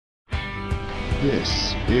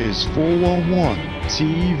This is 411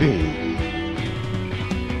 TV.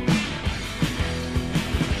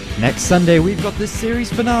 Next Sunday we've got the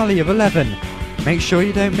series finale of 11. Make sure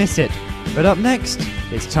you don't miss it. But up next,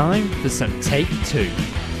 it's time for some Take 2.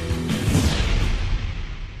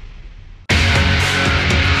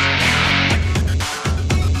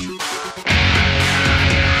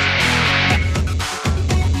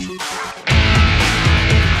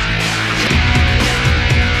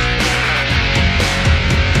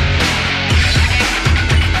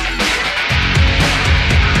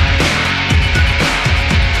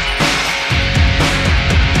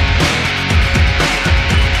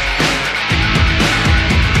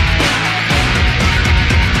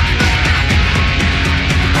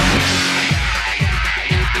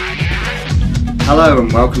 Hello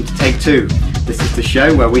and welcome to Take 2. This is the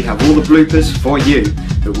show where we have all the bloopers for you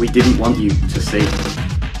that we didn't want you to see.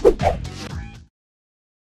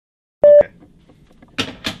 Okay.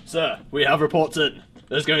 Sir, we have reports in.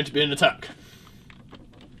 There's going to be an attack.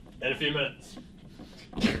 In a few minutes.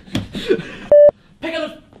 Pick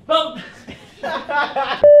up the phone!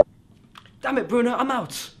 Damn it, Bruno, I'm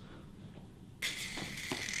out.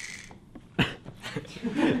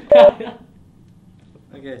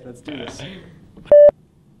 Okay, let's do this.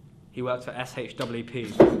 He works for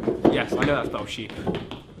SHWP. Yes, I know that spells sheep.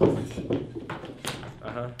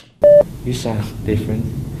 You sound different.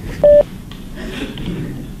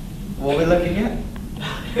 What are we looking at?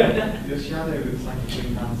 Your shadow looks like a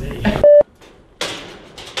chimpanzee.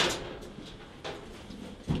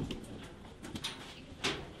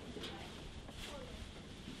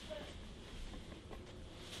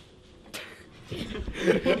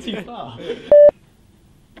 What's he far?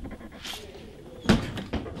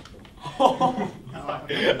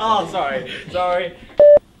 Oh, sorry. Sorry.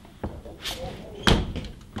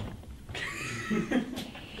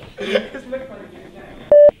 Just look at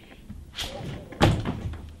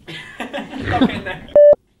Stop in there.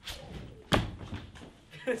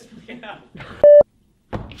 It's freaking out.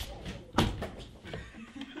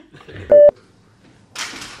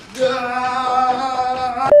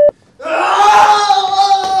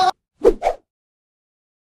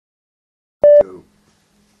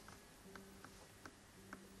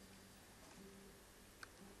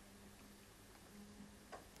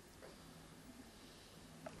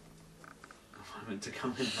 To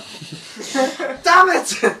come in now. Damn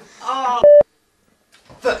it! Oh.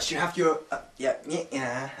 First, you have your. Yeah,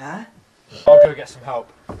 huh? I'll go get some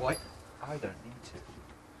help. What? I don't need to.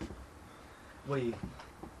 Do you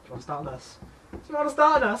want to start on us? Do you want to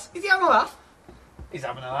start on us? Is he having a laugh? He's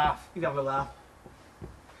having a laugh. He's having a laugh.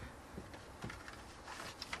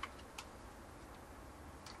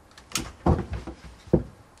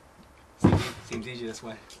 Seems easier this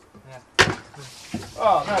way. Yeah.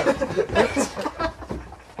 Oh, no.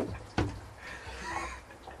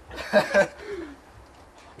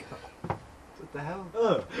 What the hell?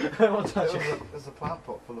 Oh, I won't touch it. There's a plant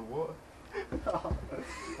pot full of water.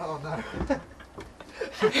 Oh no.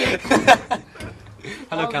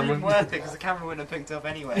 Hello, Cameron. Worth it because the camera wouldn't have picked up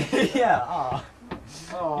anyway. Yeah, ah.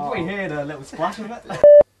 Oh. You heard a little splash of it?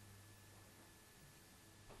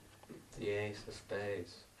 The ace of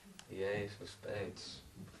spades. The ace of spades.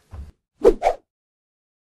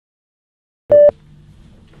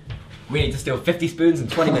 We need to steal 50 spoons in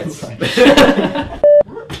 20 minutes.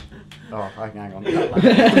 Oh, I can hang on.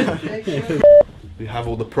 We have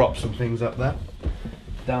all the props and things up there.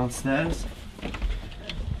 Downstairs.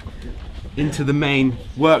 Into the main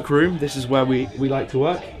workroom. This is where we like to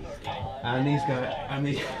work. And these guys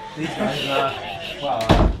are, well,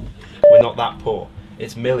 we're not that poor.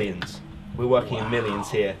 It's millions. We're working in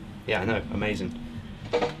millions here. Yeah, I know, amazing.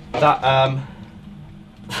 That,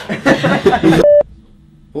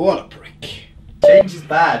 what a prick. Change is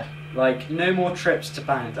bad. Like, no more trips to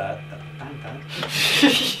Baghdad. Baghdad?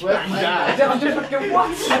 Baghdad. I'm just fucking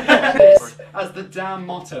what? This as the damn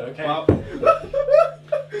motto, okay? Well,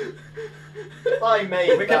 I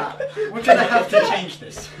made that. We're gonna have to change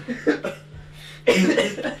this.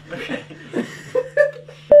 Okay.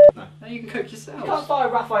 No, you can cook yourself. You can't buy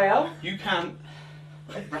Raphael. you can.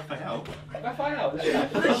 Raphael. Raphael, the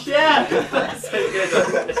chef. Yeah! That's so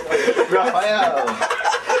good. Raphael.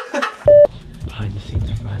 Behind the scenes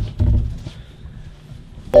of random.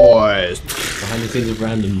 Boys. Behind the scenes of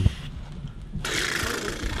random.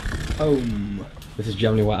 Home. This is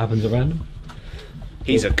generally what happens at random.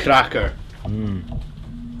 He's a cracker. Mm.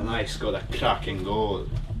 And I scored a cracking goal.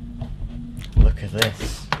 Look at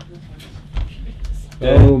this.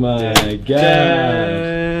 Oh my god.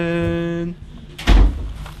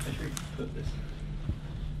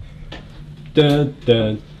 Dun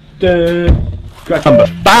dun dun. Correct number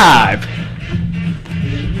 5.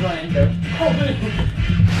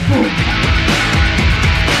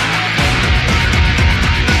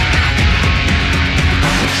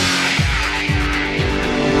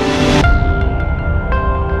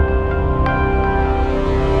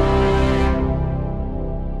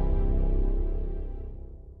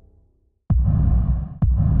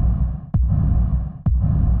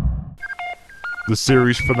 The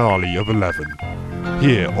series finale of 11,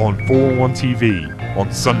 here on 411 TV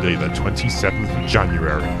on Sunday the 27th of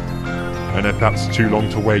January. And if that's too long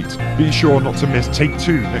to wait, be sure not to miss Take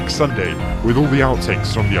 2 next Sunday with all the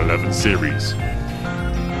outtakes from the 11 series.